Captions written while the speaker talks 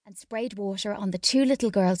and sprayed water on the two little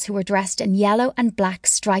girls who were dressed in yellow and black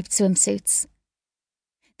striped swimsuits.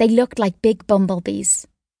 They looked like big bumblebees.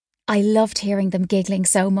 I loved hearing them giggling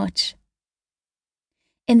so much.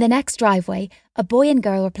 In the next driveway, a boy and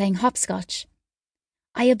girl were playing hopscotch.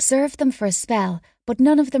 I observed them for a spell, but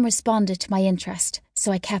none of them responded to my interest,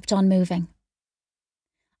 so I kept on moving.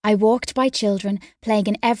 I walked by children playing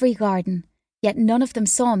in every garden, yet none of them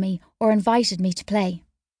saw me or invited me to play.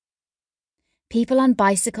 People on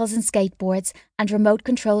bicycles and skateboards and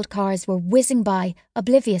remote-controlled cars were whizzing by,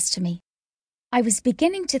 oblivious to me. I was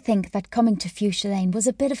beginning to think that coming to Fuchsia Lane was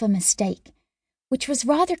a bit of a mistake, which was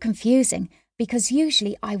rather confusing because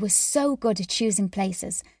usually I was so good at choosing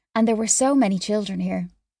places and there were so many children here.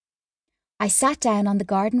 I sat down on the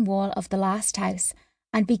garden wall of the last house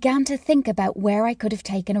and began to think about where I could have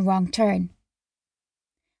taken a wrong turn.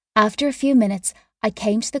 After a few minutes, I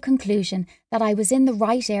came to the conclusion that I was in the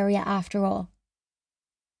right area after all.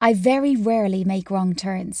 I very rarely make wrong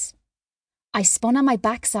turns. I spun on my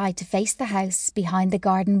backside to face the house behind the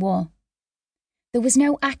garden wall. There was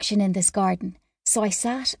no action in this garden, so I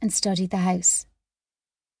sat and studied the house.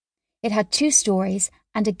 It had 2 stories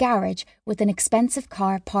and a garage with an expensive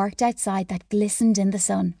car parked outside that glistened in the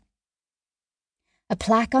sun. A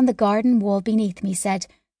plaque on the garden wall beneath me said,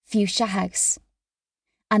 "Fuchsia House."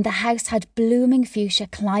 And the house had blooming fuchsia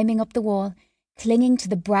climbing up the wall, clinging to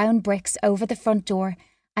the brown bricks over the front door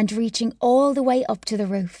and reaching all the way up to the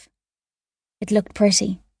roof. It looked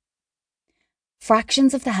pretty.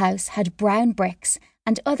 Fractions of the house had brown bricks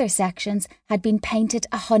and other sections had been painted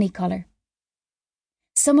a honey colour.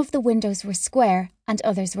 Some of the windows were square and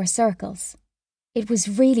others were circles. It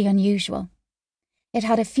was really unusual. It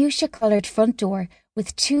had a fuchsia-coloured front door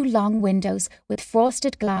with 2 long windows with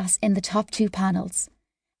frosted glass in the top 2 panels,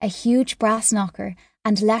 a huge brass knocker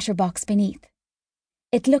and letterbox beneath.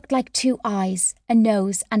 It looked like 2 eyes, a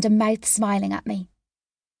nose and a mouth smiling at me.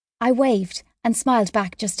 I waved and smiled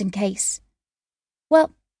back just in case.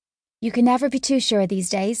 Well, you can never be too sure these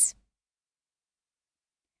days.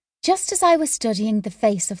 Just as I was studying the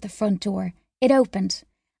face of the front door, it opened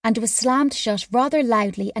and was slammed shut rather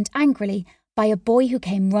loudly and angrily by a boy who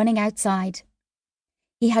came running outside.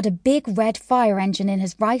 He had a big red fire engine in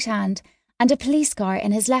his right hand and a police car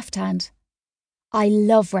in his left hand. I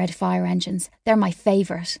love red fire engines, they're my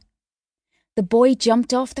favourite. The boy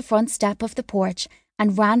jumped off the front step of the porch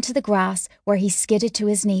and ran to the grass where he skidded to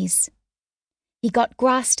his knees. He got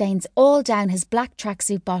grass stains all down his black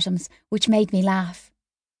tracksuit bottoms, which made me laugh.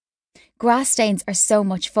 Grass stains are so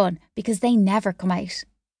much fun because they never come out.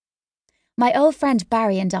 My old friend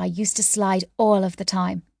Barry and I used to slide all of the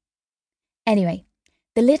time. Anyway,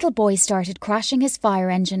 the little boy started crashing his fire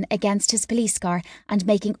engine against his police car and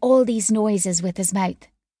making all these noises with his mouth.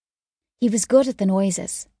 He was good at the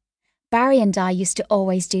noises. Barry and I used to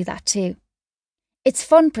always do that too. It's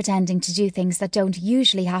fun pretending to do things that don't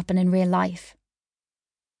usually happen in real life.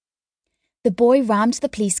 The boy rammed the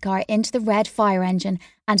police car into the red fire engine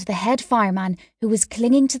and the head fireman, who was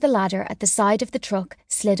clinging to the ladder at the side of the truck,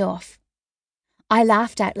 slid off. I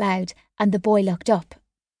laughed out loud and the boy looked up.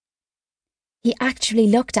 He actually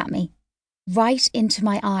looked at me, right into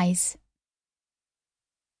my eyes.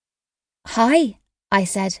 "Hi," I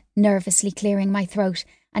said, nervously clearing my throat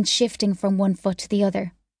and shifting from one foot to the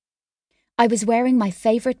other. I was wearing my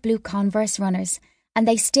favourite blue Converse runners, and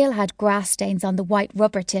they still had grass stains on the white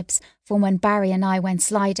rubber tips from when Barry and I went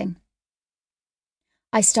sliding.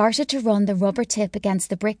 I started to run the rubber tip against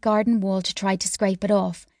the brick garden wall to try to scrape it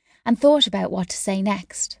off, and thought about what to say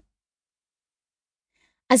next.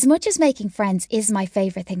 As much as making friends is my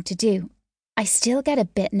favourite thing to do, I still get a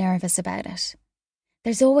bit nervous about it.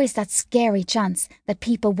 There's always that scary chance that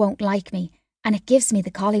people won't like me, and it gives me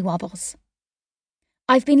the collywobbles.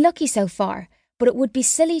 I've been lucky so far, but it would be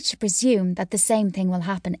silly to presume that the same thing will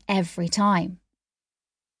happen every time.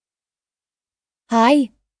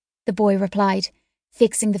 "Hi," the boy replied,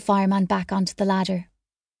 fixing the fireman back onto the ladder.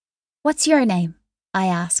 "What's your name?" I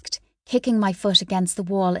asked, kicking my foot against the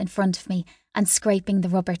wall in front of me and scraping the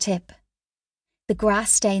rubber tip. The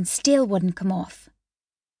grass stain still wouldn't come off.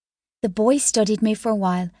 The boy studied me for a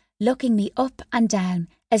while, looking me up and down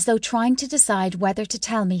as though trying to decide whether to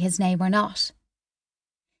tell me his name or not.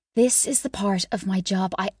 This is the part of my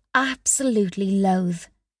job I absolutely loathe.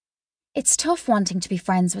 It's tough wanting to be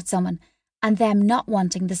friends with someone and them not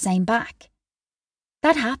wanting the same back.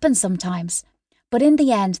 That happens sometimes, but in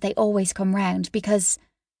the end they always come round because,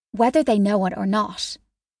 whether they know it or not,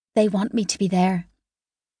 they want me to be there.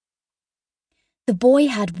 The boy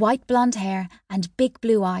had white blonde hair and big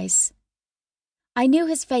blue eyes. I knew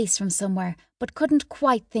his face from somewhere, but couldn't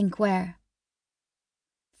quite think where.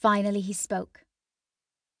 Finally he spoke.